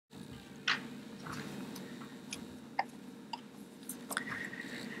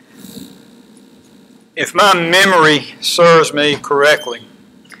If my memory serves me correctly,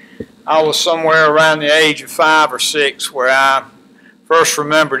 I was somewhere around the age of 5 or 6 where I first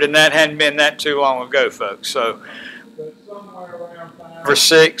remembered, and that hadn't been that too long ago, folks. So, but somewhere around 5 or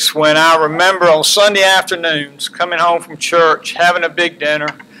 6, when I remember on Sunday afternoons coming home from church, having a big dinner,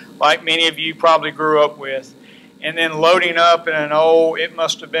 like many of you probably grew up with, and then loading up in an old, it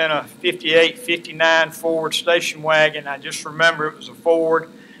must have been a 58, 59 Ford station wagon. I just remember it was a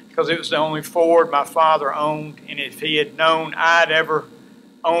Ford because it was the only Ford my father owned, and if he had known I'd ever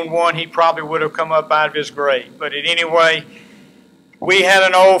owned one, he probably would have come up out of his grave. But anyway, we had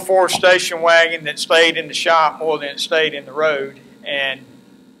an old Ford station wagon that stayed in the shop more than it stayed in the road, and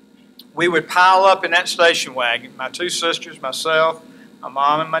we would pile up in that station wagon, my 2 sisters, myself, my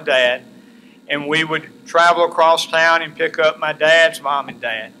mom, and my dad, and we would travel across town and pick up my dad's mom and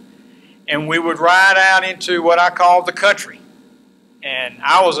dad. And we would ride out into what I call the country. And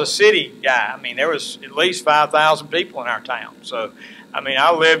I was a city guy. I mean, there was at least 5,000 people in our town. So, I mean,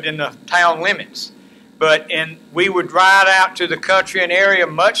 I lived in the town limits. We would ride out to the country, an area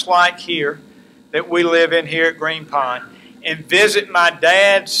much like here that we live in here at Green Pond, and visit my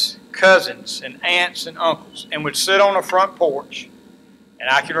dad's cousins and aunts and uncles, and would sit on the front porch. And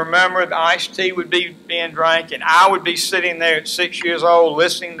I can remember the iced tea would be being drank, and I would be sitting there at 6 years old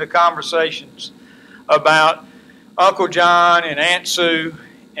listening to conversations about Uncle John and Aunt Sue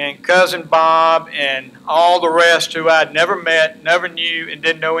and Cousin Bob and all the rest who I'd never met, never knew, and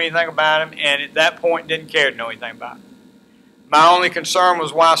didn't know anything about them, and at that point didn't care to know anything about them. My only concern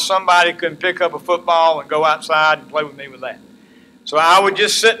was why somebody couldn't pick up a football and go outside and play with me with that. So I would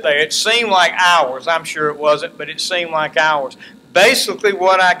just sit there. It seemed like hours. I'm sure it wasn't, but it seemed like hours. Basically,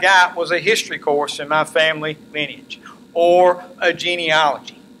 what I got was a history course in my family lineage, or a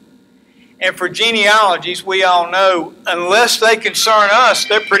genealogy. And for genealogies, we all know, unless they concern us,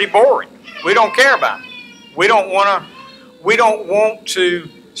 they're pretty boring. We don't care about them. We don't want to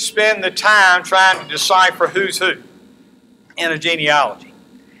spend the time trying to decipher who's who in a genealogy.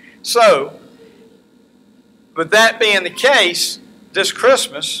 So, with that being the case, this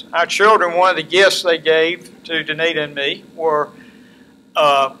Christmas, our children, one of the gifts they gave to Danita and me were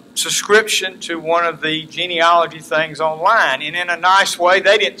a subscription to one of the genealogy things online. And in a nice way,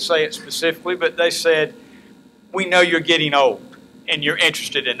 they didn't say it specifically, but they said, we know you're getting old and you're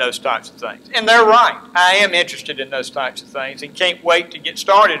interested in those types of things. And they're right. I am interested in those types of things and can't wait to get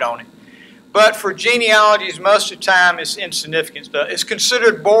started on it. But for genealogies, most of the time it's insignificant stuff. It's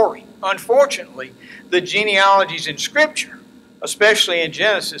considered boring. Unfortunately, the genealogies in Scripture, especially in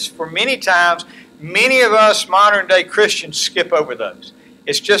Genesis, for many times, many of us modern-day Christians skip over those.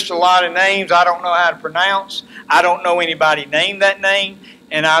 It's just a lot of names I don't know how to pronounce. I don't know anybody named that name,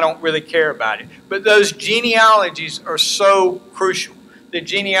 and I don't really care about it. But those genealogies are so crucial. The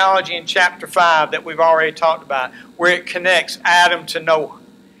genealogy in chapter 5 that we've already talked about, where it connects Adam to Noah.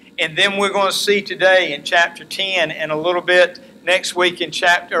 And then we're going to see today in chapter 10 and a little bit next week in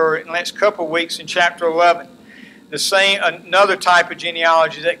the next couple of weeks in chapter 11, another type of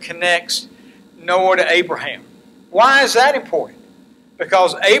genealogy that connects Noah to Abraham. Why is that important?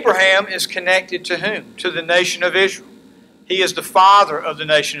 Because Abraham is connected to whom? To the nation of Israel. He is the father of the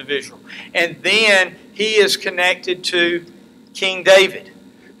nation of Israel. And then he is connected to King David,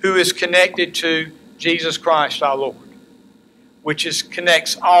 who is connected to Jesus Christ our Lord, which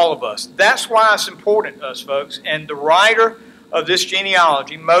connects all of us. That's why it's important to us, folks. And the writer of this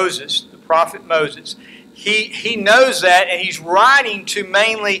genealogy, Moses, the prophet Moses, he knows that, and he's writing to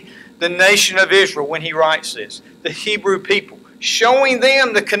mainly the nation of Israel when he writes this, the Hebrew people, showing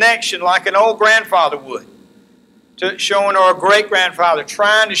them the connection like an old grandfather would, or a great-grandfather,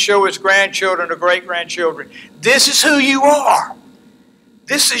 trying to show his grandchildren or great-grandchildren, this is who you are.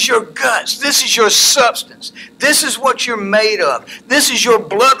 This is your guts. This is your substance. This is what you're made of. This is your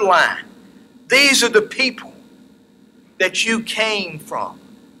bloodline. These are the people that you came from.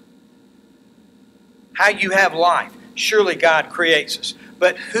 How you have life. Surely God creates us.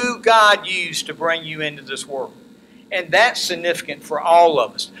 But who God used to bring you into this world. And that's significant for all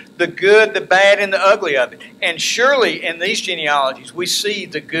of us. The good, the bad, and the ugly of it. And surely in these genealogies, we see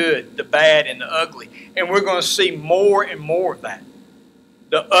the good, the bad, and the ugly. And we're going to see more and more of that.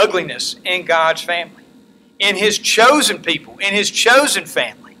 The ugliness in God's family. In His chosen people. In His chosen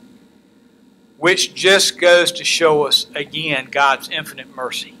family. Which just goes to show us, again, God's infinite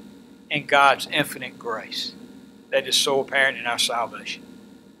mercy. And God's infinite grace. That is so apparent in our salvation.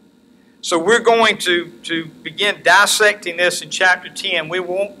 So we're going to begin dissecting this in chapter 10. We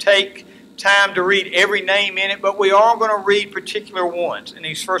won't take time to read every name in it, but we are going to read particular ones in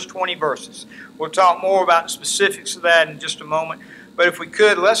these first 20 verses. We'll talk more about the specifics of that in just a moment. But if we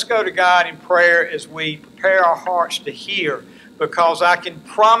could, let's go to God in prayer as we prepare our hearts to hear, because I can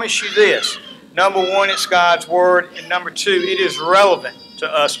promise you this. Number one, it's God's Word, and number two, it is relevant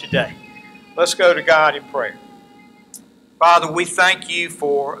to us today. Let's go to God in prayer. Father, we thank you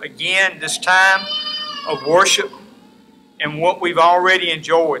for, again, this time of worship and what we've already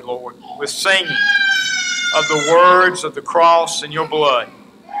enjoyed, Lord, with singing of the words of the cross and your blood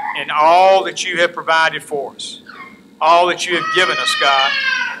and all that you have provided for us, all that you have given us, God,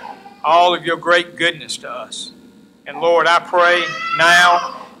 all of your great goodness to us. And Lord, I pray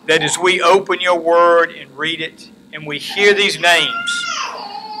now that as we open your word and read it and we hear these names,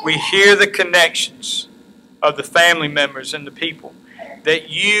 we hear the connections of the family members and the people,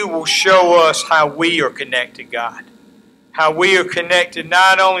 that you will show us how we are connected, God. How we are connected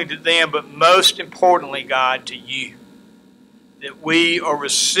not only to them, but most importantly, God, to you. That we are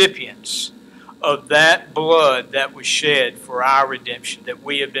recipients of that blood that was shed for our redemption that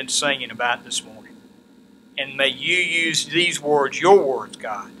we have been singing about this morning. And may you use these words, your words,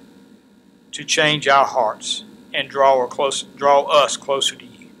 God, to change our hearts and draw us closer to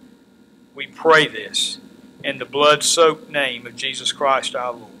you. We pray this in the blood-soaked name of Jesus Christ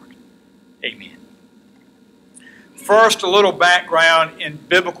our Lord. Amen. First, a little background in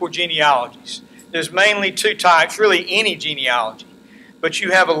biblical genealogies. There's mainly two types, really any genealogy. But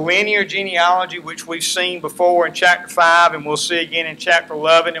you have a linear genealogy, which we've seen before in chapter 5, and we'll see again in chapter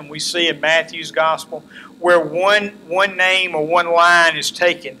 11, and we see in Matthew's gospel, where one name or one line is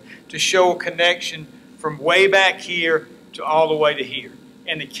taken to show a connection from way back here to all the way to here.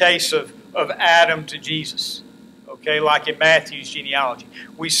 In the case of Adam to Jesus, okay, like in Matthew's genealogy.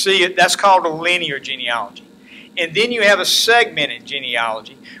 We see it, that's called a linear genealogy. And then you have a segmented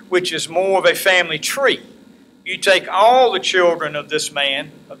genealogy, which is more of a family tree. You take all the children of this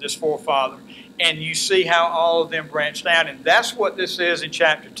man, of this forefather, and you see how all of them branched out. And that's what this is in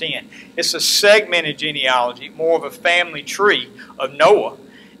chapter 10. It's a segmented genealogy, more of a family tree of Noah.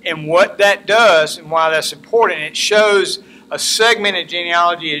 And what that does, and why that's important, it shows a segmented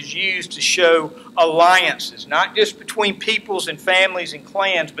genealogy is used to show alliances, not just between peoples and families and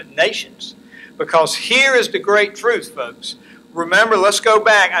clans, but nations. Because here is the great truth, folks. Remember, let's go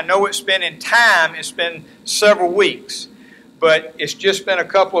back. I know it's been in time, it's been several weeks, but it's just been a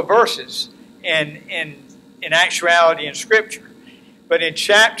couple of verses in actuality in Scripture. But in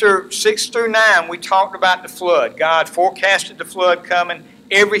chapter 6 through 9, we talked about the flood. God forecasted the flood coming.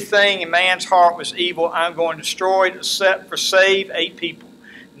 Everything in man's heart was evil. I'm going to destroy it except for save 8 people,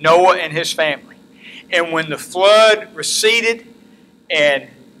 Noah and his family. And when the flood receded and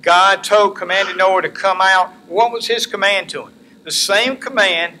God commanded Noah to come out, what was his command to him? The same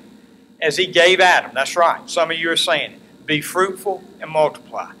command as he gave Adam. That's right. Some of you are saying it. Be fruitful and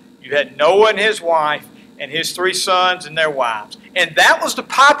multiply. You had Noah and his wife and his 3 sons and their wives. And that was the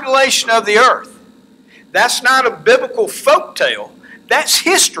population of the earth. That's not a biblical folk tale. That's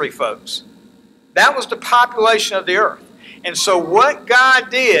history, folks. That was the population of the earth. And so what God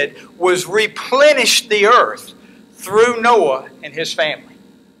did was replenish the earth through Noah and his family.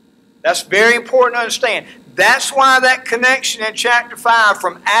 That's very important to understand. That's why that connection in chapter 5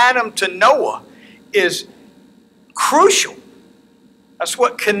 from Adam to Noah is crucial. That's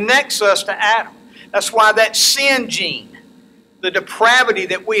what connects us to Adam. That's why that sin gene, the depravity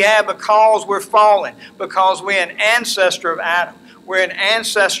that we have because we're fallen, because we're an ancestor of Adam. We're an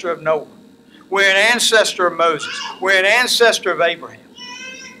ancestor of Noah. We're an ancestor of Moses. We're an ancestor of Abraham.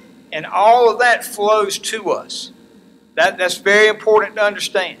 And all of that flows to us. That's very important to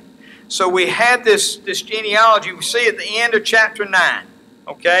understand. So we have this genealogy. We see at the end of chapter 9.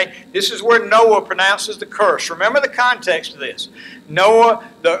 Okay? This is where Noah pronounces the curse. Remember the context of this. Noah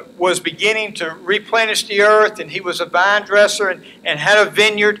was beginning to replenish the earth, and he was a vine dresser and had a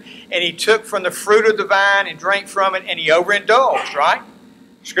vineyard, and he took from the fruit of the vine and drank from it, and he overindulged, right?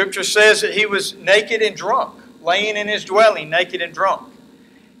 Scripture says that he was naked and drunk, laying in his dwelling, naked and drunk.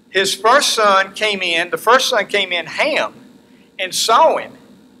 His first son came in, Ham, and saw him.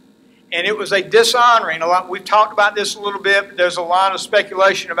 And it was a dishonoring. We've talked about this a little bit, but there's a lot of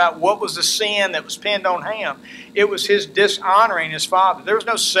speculation about what was the sin that was pinned on Ham. It was his dishonoring his father. There was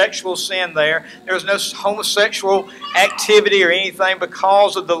no sexual sin there. There was no homosexual activity or anything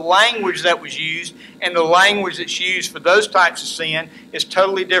because of the language that was used. And the language that's used for those types of sin is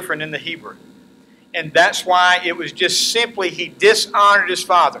totally different in the Hebrew. And that's why it was just simply he dishonored his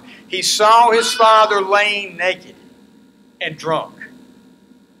father. He saw his father laying naked and drunk.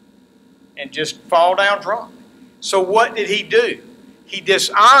 And just fall down drunk. So what did he do? He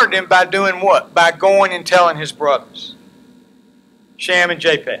dishonored him by doing what? By going and telling his brothers, Shem and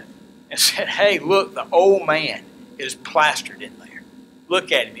Japheth, and said, hey, look, the old man is plastered in there.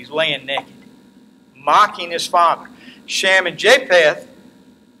 Look at him. He's laying naked, mocking his father. Shem and Japheth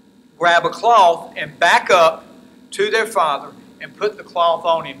grab a cloth and back up to their father and put the cloth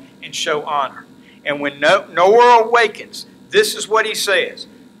on him and show honor. And when Noah awakens, this is what he says.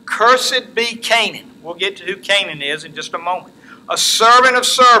 Cursed be Canaan. We'll get to who Canaan is in just a moment. A servant of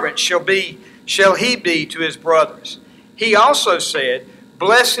servants shall he be to his brothers. He also said,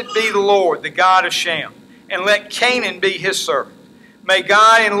 Blessed be the Lord, the God of Shem, and let Canaan be his servant. May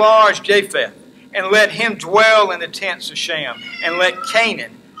God enlarge Japheth, and let him dwell in the tents of Shem, and let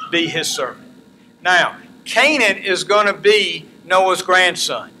Canaan be his servant. Now, Canaan is going to be Noah's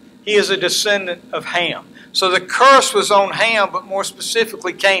grandson. He is a descendant of Ham. So the curse was on Ham, but more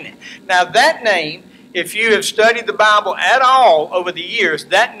specifically Canaan. Now that name, if you have studied the Bible at all over the years,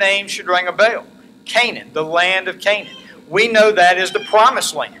 that name should ring a bell. Canaan, the land of Canaan. We know that is the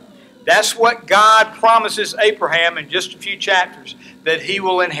promised land. That's what God promises Abraham in just a few chapters, that he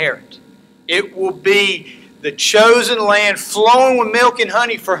will inherit. It will be the chosen land flowing with milk and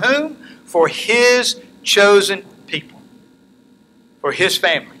honey for whom? For his chosen people. For his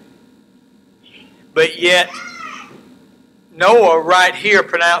family. But yet, Noah right here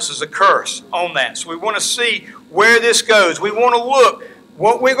pronounces a curse on that. So we want to see where this goes. We want to look.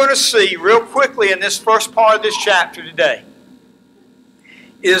 What we're going to see real quickly in this first part of this chapter today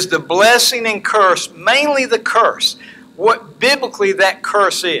is the blessing and curse, mainly the curse. What biblically that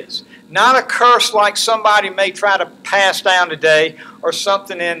curse is. Not a curse like somebody may try to pass down today or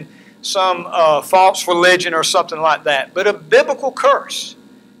something in some false religion or something like that. But a biblical curse.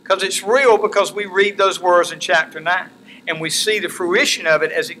 Because it's real, because we read those words in chapter 9. And we see the fruition of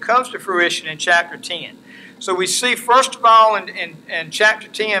it as it comes to fruition in chapter 10. So we see, first of all, in chapter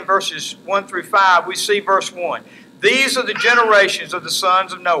 10, verses 1 through 5, we see verse 1. These are the generations of the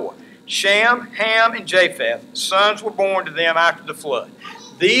sons of Noah. Shem, Ham, and Japheth. Sons were born to them after the flood.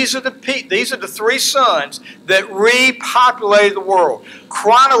 These are the three sons that repopulated the world.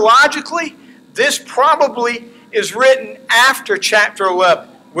 Chronologically, this probably is written after chapter 11.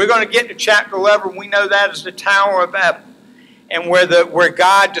 We're going to get to chapter 11. We know that as the Tower of Babel, and where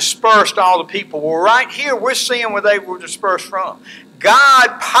God dispersed all the people. Well, right here we're seeing where they were dispersed from.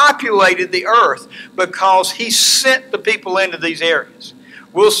 God populated the earth because he sent the people into these areas.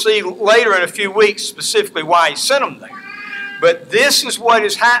 We'll see later in a few weeks specifically why he sent them there. But this is what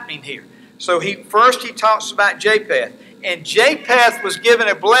is happening here. So first he talks about Japheth. And Japheth was given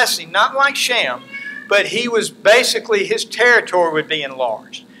a blessing, not like Shem, but he was basically, his territory would be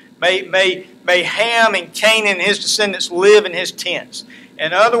enlarged. May Ham and Canaan and his descendants live in his tents.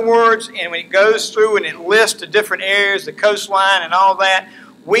 In other words, and when it goes through and it lists the different areas, the coastline and all that,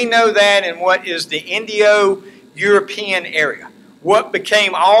 we know that in what is the Indo-European area. What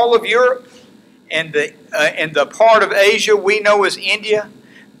became all of Europe and the part of Asia we know as India,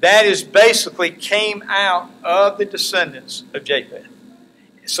 that is basically came out of the descendants of Japheth.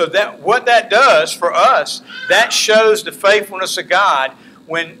 So what that does for us, that shows the faithfulness of God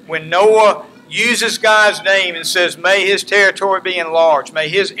when Noah uses God's name and says, may his territory be enlarged, may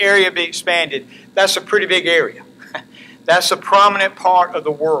his area be expanded. That's a pretty big area. That's a prominent part of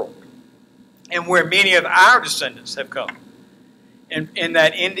the world. And where many of our descendants have come. In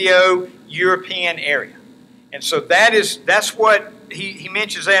that Indo-European area. And so that's what he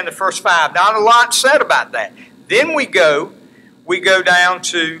mentions there in the first 5. Not a lot said about that. Then we go down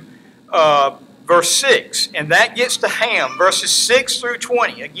to verse 6, and that gets to Ham, verses 6 through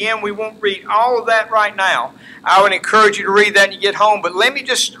 20. Again, we won't read all of that right now. I would encourage you to read that when you get home, but let me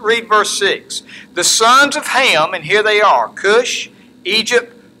just read verse 6. The sons of Ham, and here they are, Cush,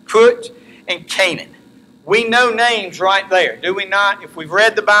 Egypt, Put, and Canaan. We know names right there, do we not? If we've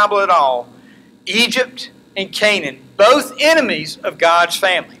read the Bible at all, Egypt and Canaan, both enemies of God's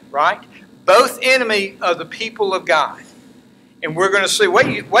family, right? Both enemy of the people of God. And we're going to see, wait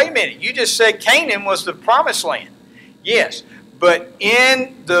a minute, you just said Canaan was the promised land. Yes, but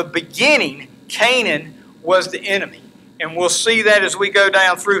in the beginning, Canaan was the enemy. And we'll see that as we go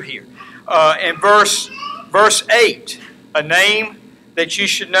down through here. In verse 8, a name that you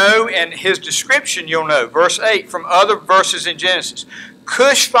should know, and his description you'll know. Verse 8 from other verses in Genesis.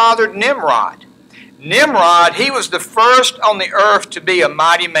 Cush fathered Nimrod. Nimrod, he was the first on the earth to be a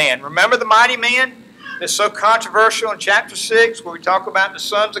mighty man. Remember the mighty man? That's so controversial in chapter 6 where we talk about the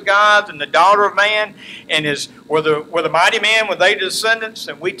sons of God and the daughter of man. And were the mighty men, were they descendants?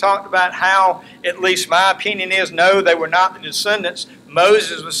 And we talked about how, at least my opinion is, no, they were not the descendants.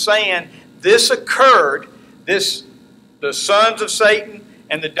 Moses was saying this occurred, the sons of Satan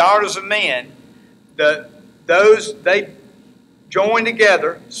and the daughters of men, they joined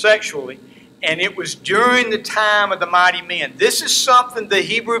together sexually, And it was during the time of the mighty men. This is something the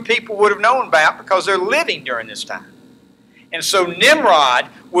Hebrew people would have known about because they're living during this time. And so Nimrod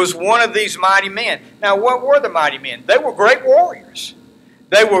was one of these mighty men. Now, what were the mighty men? They were great warriors.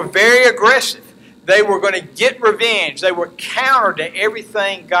 They were very aggressive. They were going to get revenge. They were counter to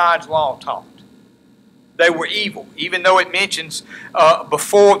everything God's law taught. They were evil, even though it mentions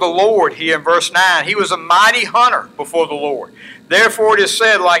before the Lord here in verse 9. He was a mighty hunter before the Lord. Therefore it is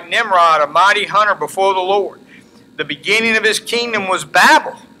said, like Nimrod, a mighty hunter before the Lord. The beginning of his kingdom was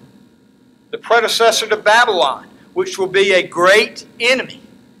Babel, the predecessor to Babylon, which will be a great enemy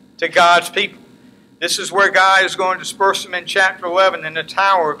to God's people. This is where God is going to disperse them in chapter 11 in the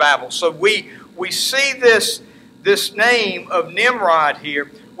Tower of Babel. So we see this name of Nimrod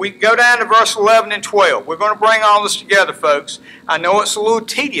here. We go down to verse 11 and 12. We're going to bring all this together, folks. I know it's a little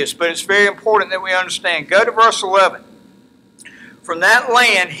tedious, but it's very important that we understand. Go to verse 11. From that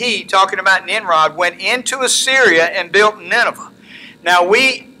land, he, talking about Nimrod, went into Assyria and built Nineveh. Now,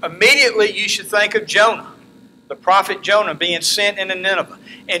 immediately you should think of Jonah, the prophet Jonah being sent into Nineveh.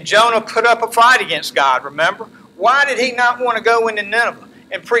 And Jonah put up a fight against God, remember? Why did he not want to go into Nineveh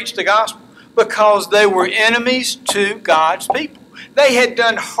and preach the gospel? Because they were enemies to God's people. They had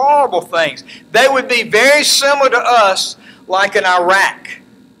done horrible things. They would be very similar to us, like in Iraq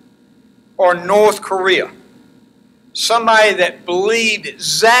or North Korea. Somebody that believed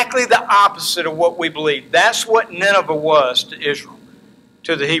exactly the opposite of what we believe. That's what Nineveh was to Israel,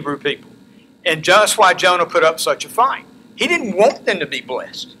 to the Hebrew people. And that's why Jonah put up such a fight. He didn't want them to be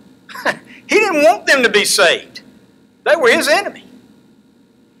blessed. He didn't want them to be saved. They were his enemy.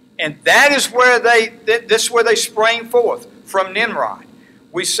 And that is where they sprang forth, from Nimrod.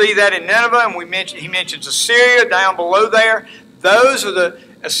 We see that in Nineveh, and he mentions Assyria down below there.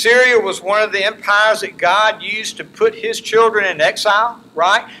 Assyria was one of the empires that God used to put his children in exile,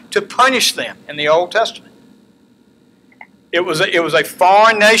 right? To punish them in the Old Testament. It was a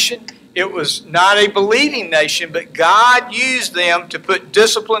foreign nation. It was not a believing nation, but God used them to put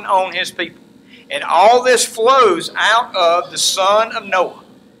discipline on his people. And all this flows out of the son of Noah,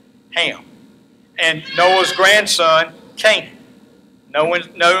 Ham, and Noah's grandson, Canaan. Noah's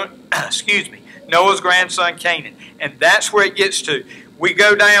grandson, Canaan. And that's where it gets to. We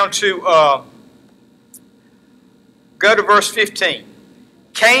go down to, go to verse 15.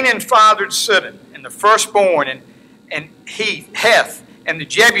 Canaan fathered Sidon, and the firstborn, and Heth, and the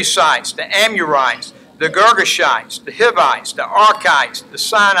Jebusites, the Amorites, the Girgashites, the Hivites, the Archites, the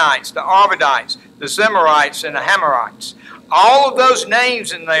Sinites, the Arvadites, the Zemarites, and the Hamorites. All of those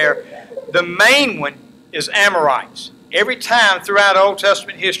names in there, the main one is Amorites. Every time throughout Old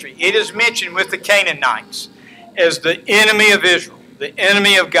Testament history, it is mentioned with the Canaanites as the enemy of Israel, the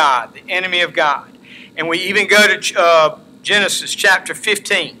enemy of God, the enemy of God. And we even go to Genesis chapter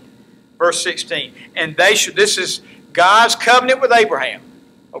 15, verse 16. And this is God's covenant with Abraham.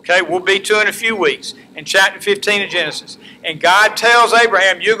 Okay, we'll be to in a few weeks in chapter 15 of Genesis. And God tells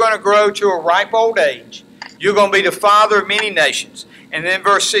Abraham, you're going to grow to a ripe old age. You're going to be the father of many nations. And then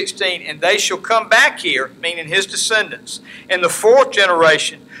verse 16, and they shall come back here, meaning his descendants, in the fourth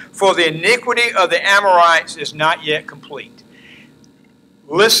generation, for the iniquity of the Amorites is not yet complete.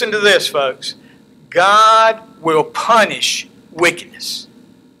 Listen to this, folks. God will punish wickedness.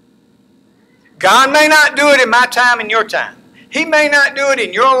 God may not do it in my time and your time. He may not do it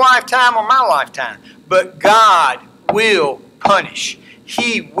in your lifetime or my lifetime. But God will punish.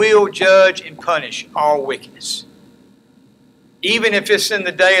 He will judge and punish all wickedness. Even if it's in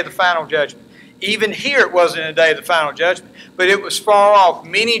the day of the final judgment. Even here it wasn't in the day of the final judgment, but it was far off.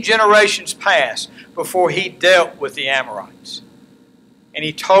 Many generations passed before he dealt with the Amorites. And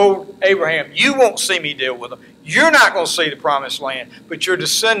he told Abraham, you won't see me deal with them. You're not going to see the promised land, but your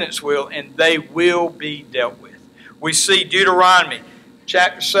descendants will, and they will be dealt with. We see Deuteronomy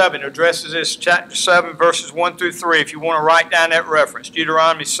chapter 7 addresses this, chapter 7 verses 1 through 3, if you want to write down that reference.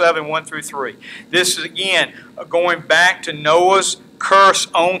 Deuteronomy 7, 1 through 3. This is again going back to Noah's curse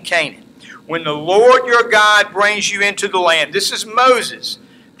on Canaan. When the Lord your God brings you into the land, this is Moses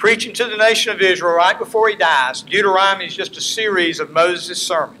preaching to the nation of Israel right before he dies. Deuteronomy is just a series of Moses'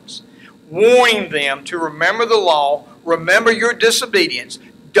 sermons, warning them to remember the law, remember your disobedience,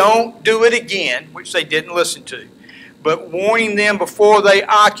 don't do it again, which they didn't listen to, but warning them before they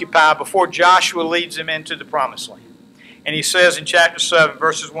occupy, before Joshua leads them into the promised land. And he says in chapter 7,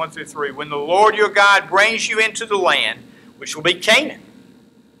 verses 1 through 3, when the Lord your God brings you into the land, which will be Canaan,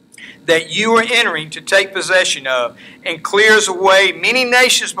 that you are entering to take possession of, and clears away many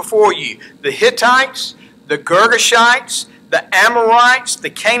nations before you, the Hittites, the Girgashites, the Amorites, the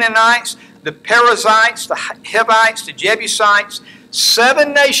Canaanites, the Perizzites, the Hivites, the Jebusites,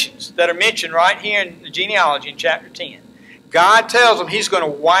 7 nations that are mentioned right here in the genealogy in chapter 10. God tells them He's going to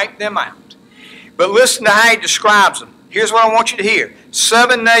wipe them out. But listen to how He describes them. Here's what I want you to hear.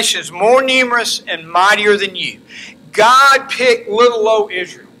 7 nations more numerous and mightier than you. God picked little old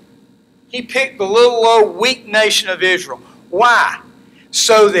Israel. He picked the little old weak nation of Israel. Why?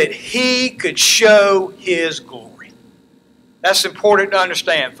 So that He could show His glory. That's important to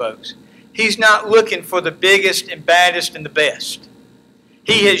understand, folks. He's not looking for the biggest and baddest and the best.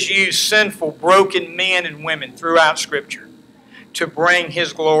 He has used sinful, broken men and women throughout Scripture to bring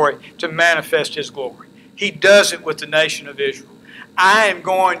His glory, to manifest His glory. He does it with the nation of Israel. I am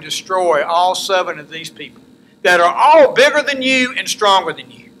going to destroy all 7 of these people that are all bigger than you and stronger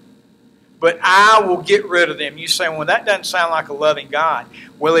than you. But I will get rid of them. You say, well, that doesn't sound like a loving God.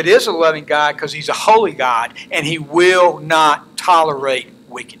 Well, it is a loving God because He's a holy God, and He will not tolerate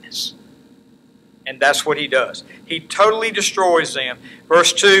wickedness. And that's what He does. He totally destroys them.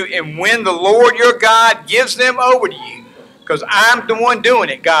 Verse 2, and when the Lord your God gives them over to you, because I'm the one doing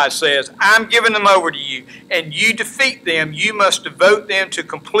it, God says, I'm giving them over to you, and you defeat them, you must devote them to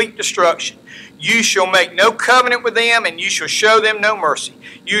complete destruction. You shall make no covenant with them, and you shall show them no mercy.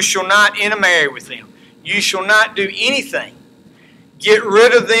 You shall not intermarry with them. You shall not do anything. Get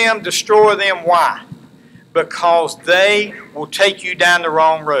rid of them, destroy them. Why? Because they will take you down the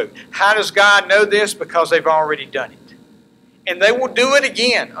wrong road. How does God know this? Because they've already done it. And they will do it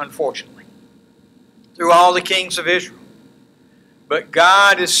again, unfortunately, through all the kings of Israel. But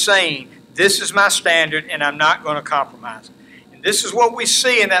God is saying, this is my standard, and I'm not going to compromise it. And this is what we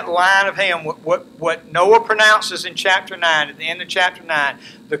see in that line of Ham, what Noah pronounces in chapter 9, at the end of chapter 9,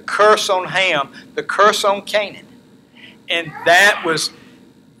 the curse on Ham, the curse on Canaan. And that was,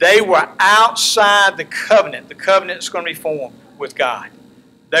 they were outside the covenant that's going to be formed with God.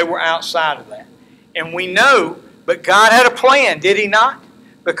 They were outside of that. And we know, but God had a plan, did He not?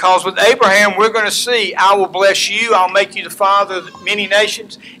 Because with Abraham, we're going to see, I will bless you, I'll make you the father of many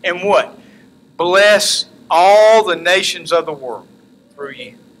nations, and what? Bless all the nations of the world through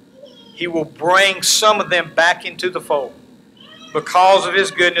you. He will bring some of them back into the fold because of His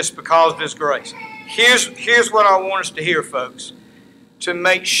goodness, because of His grace. Here's what I want us to hear, folks. To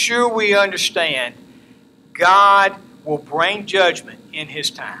make sure we understand, God will bring judgment in His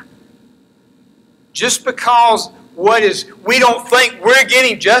time. Just because we don't think we're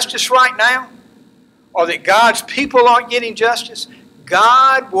getting justice right now, or that God's people aren't getting justice,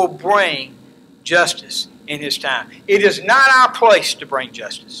 God will bring justice in His time. It is not our place to bring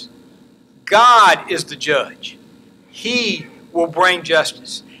justice. God is the judge. He will bring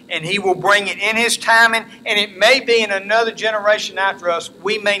justice, and He will bring it in His timing, and it may be in another generation after us.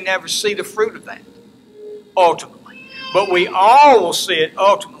 We may never see the fruit of that, ultimately. But we all will see it,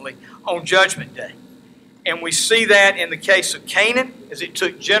 ultimately, on Judgment Day. And we see that in the case of Canaan, as it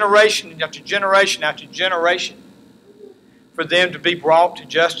took generation after generation after generation for them to be brought to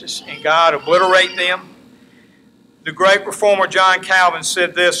justice, and God obliterate them. The great reformer John Calvin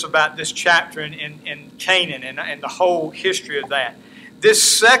said this about this chapter in Canaan and the whole history of that. This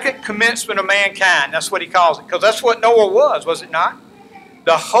second commencement of mankind, that's what he calls it, because that's what Noah was it not?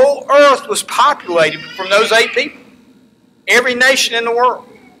 The whole earth was populated from those 8 people. Every nation in the world.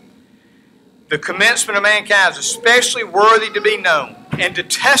 The commencement of mankind is especially worthy to be known and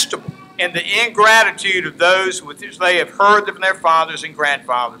detestable in the ingratitude of those which they have heard from their fathers and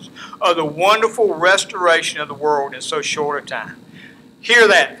grandfathers of the wonderful restoration of the world in so short a time. Hear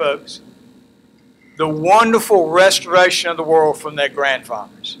that, folks. The wonderful restoration of the world from their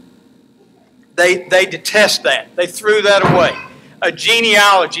grandfathers. They detest that. They threw that away. A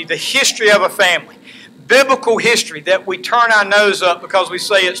genealogy, the history of a family. Biblical history that we turn our nose up because we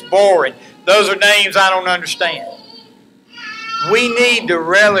say it's boring. Those are names I don't understand. We need to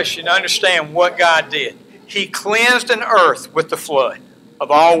relish and understand what God did. He cleansed an earth with the flood of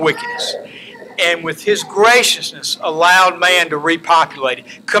all wickedness. And with His graciousness allowed man to repopulate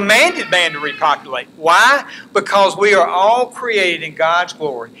it. Commanded man to repopulate. Why? Because we are all created in God's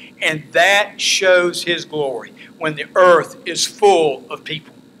glory. And that shows His glory when the earth is full of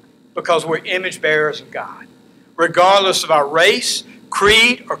people. Because we're image bearers of God. Regardless of our race,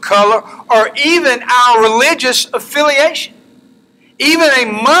 creed, or color, or even our religious affiliation. Even a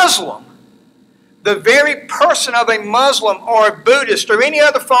Muslim, the very person of a Muslim or a Buddhist or any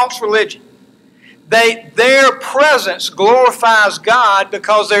other false religion, their presence glorifies God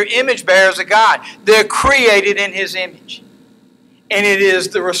because they're image bearers of God. They're created in His image. And it is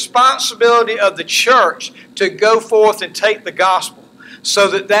the responsibility of the church to go forth and take the gospel so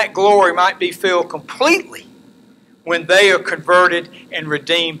that that glory might be filled completely when they are converted and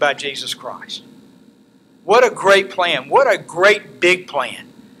redeemed by Jesus Christ. What a great plan. What a great big plan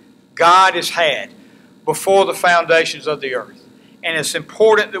God has had before the foundations of the earth. And it's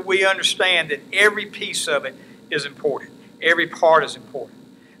important that we understand that every piece of it is important. Every part is important.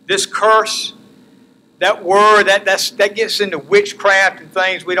 This curse, that word, that gets into witchcraft and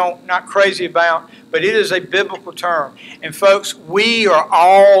things we not crazy about, but it is a biblical term. And folks, we are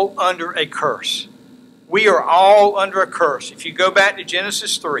all under a curse. We are all under a curse. If you go back to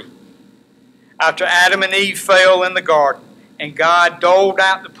Genesis 3, after Adam and Eve fell in the garden and God doled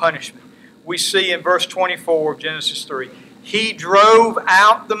out the punishment, we see in verse 24 of Genesis 3, He drove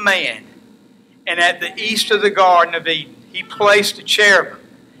out the man, and at the east of the Garden of Eden, He placed a cherubim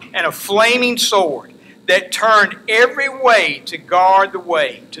and a flaming sword that turned every way to guard the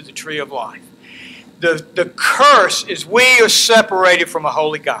way to the tree of life. The curse is we are separated from a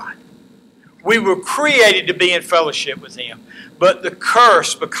holy God. We were created to be in fellowship with Him. But the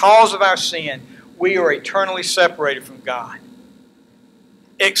curse, because of our sin, we are eternally separated from God.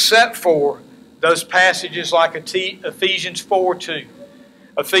 Except for those passages like Ephesians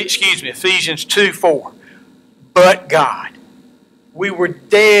 2:4. But God. We were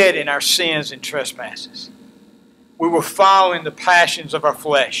dead in our sins and trespasses. We were following the passions of our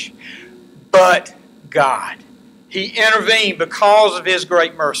flesh. But God. He intervened because of His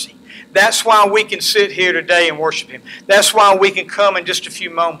great mercy. That's why we can sit here today and worship Him. That's why we can come in just a few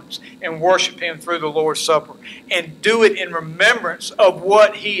moments and worship Him through the Lord's Supper and do it in remembrance of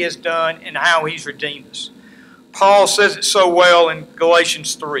what He has done and how He's redeemed us. Paul says it so well in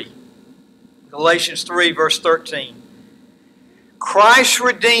Galatians 3. Galatians 3 verse 13. Christ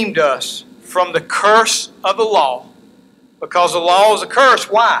redeemed us from the curse of the law, because the law is a curse.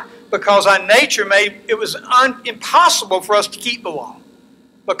 Why? Because our nature it was impossible for us to keep the law.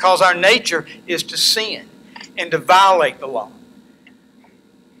 Because our nature is to sin and to violate the law.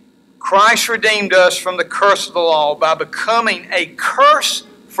 Christ redeemed us from the curse of the law by becoming a curse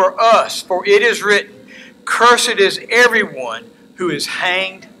for us. For it is written, cursed is everyone who is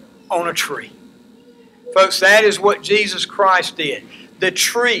hanged on a tree. Folks, that is what Jesus Christ did. The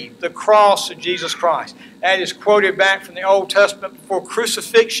tree, the cross of Jesus Christ. That is quoted back from the Old Testament before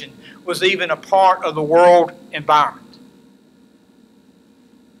crucifixion was even a part of the world environment.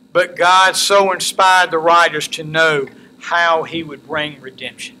 But God so inspired the writers to know how He would bring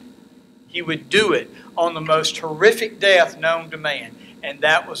redemption. He would do it on the most horrific death known to man, and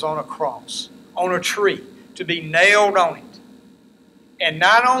that was on a cross, on a tree, to be nailed on it. And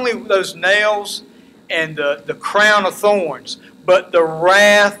not only those nails and the crown of thorns, but the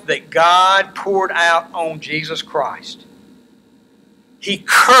wrath that God poured out on Jesus Christ. He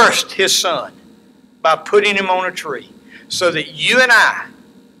cursed His Son by putting Him on a tree so that you and I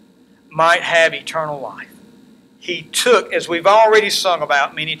might have eternal life. He took, as we've already sung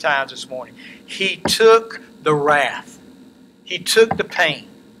about many times this morning, He took the wrath. He took the pain.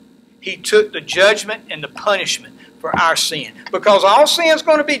 He took the judgment and the punishment for our sin. Because all sin is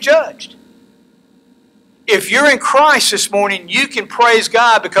going to be judged. If you're in Christ this morning, you can praise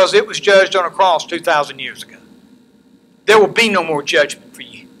God because it was judged on a cross 2,000 years ago. There will be no more judgment for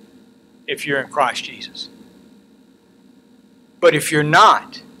you if you're in Christ Jesus. But if you're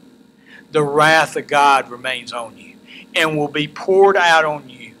not, the wrath of God remains on you and will be poured out on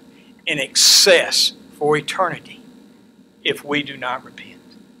you in excess for eternity if we do not repent.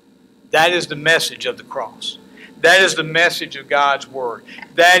 That is the message of the cross. That is the message of God's Word.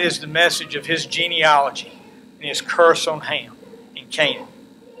 That is the message of His genealogy and His curse on Ham and Canaan.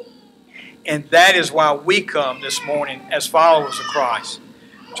 And that is why we come this morning as followers of Christ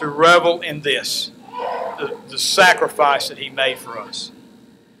to revel in this, the sacrifice that He made for us.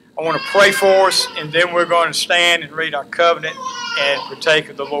 I want to pray for us, and then we're going to stand and read our covenant and partake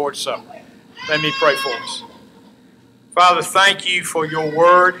of the Lord's Supper. Let me pray for us. Father, thank You for Your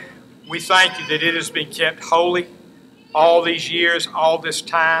Word. We thank You that it has been kept holy all these years, all this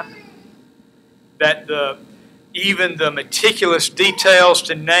time, that even the meticulous details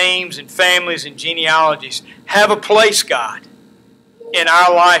to names and families and genealogies have a place, God, in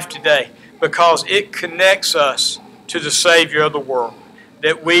our life today, because it connects us to the Savior of the world,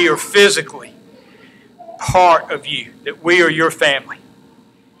 that we are physically part of You, that we are Your family.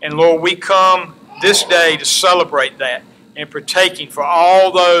 And Lord, we come this day to celebrate that and partaking for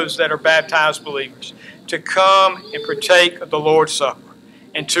all those that are baptized believers, to come and partake of the Lord's Supper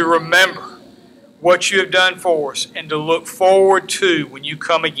and to remember what You have done for us and to look forward to when You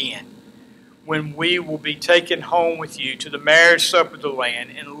come again, when we will be taken home with You to the marriage supper of the Lamb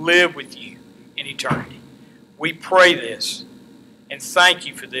and live with You in eternity. We pray this and thank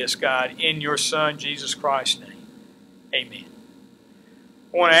You for this, God, in Your Son, Jesus Christ's name. Amen.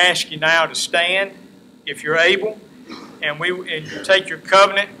 I want to ask you now to stand if you're able, and take your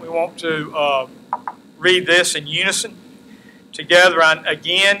covenant. We want to read this in unison together.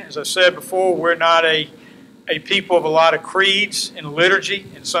 Again, as I said before, we're not a people of a lot of creeds and liturgy,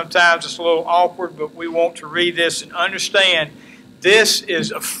 and sometimes it's a little awkward, but we want to read this and understand this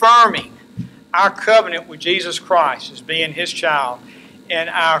is affirming our covenant with Jesus Christ as being His child, and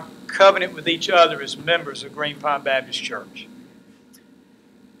our covenant with each other as members of Green Pine Baptist Church.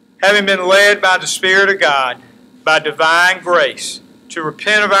 Having been led by the Spirit of God, by divine grace, to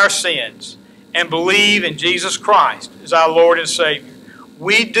repent of our sins and believe in Jesus Christ as our Lord and Savior,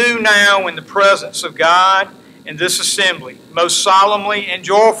 we do now in the presence of God in this assembly most solemnly and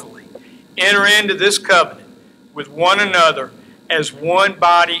joyfully enter into this covenant with one another as one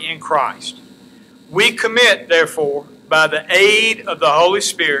body in Christ. We commit, therefore, by the aid of the Holy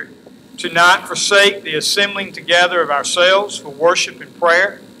Spirit, to not forsake the assembling together of ourselves for worship and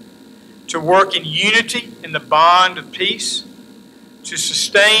prayer, to work in unity in the bond of peace, to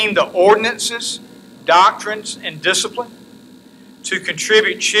sustain the ordinances, doctrines, and discipline, to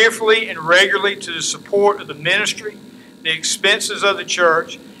contribute cheerfully and regularly to the support of the ministry, the expenses of the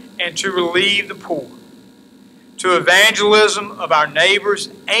church, and to relieve the poor, to evangelism of our neighbors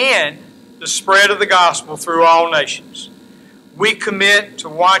and the spread of the gospel through all nations. We commit to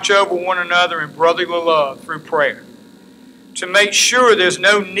watch over one another in brotherly love through prayer, to make sure there's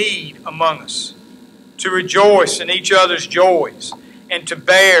no need among us, to rejoice in each other's joys, and to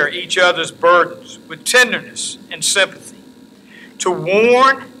bear each other's burdens with tenderness and sympathy, to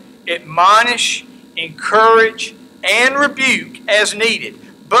warn, admonish, encourage, and rebuke as needed,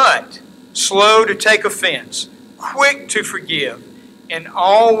 but slow to take offense, quick to forgive, and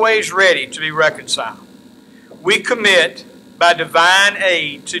always ready to be reconciled. We commit by divine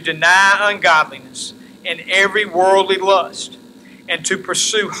aid to deny ungodliness and every worldly lust, and to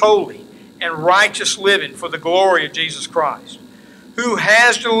pursue holy and righteous living for the glory of Jesus Christ, who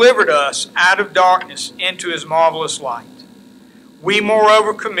has delivered us out of darkness into His marvelous light. We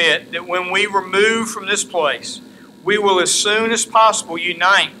moreover commit that when we remove from this place, we will as soon as possible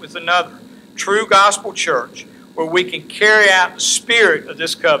unite with another true gospel church where we can carry out the spirit of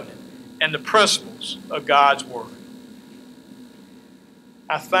this covenant and the principles of God's Word.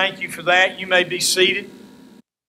 I thank you for that. You may be seated.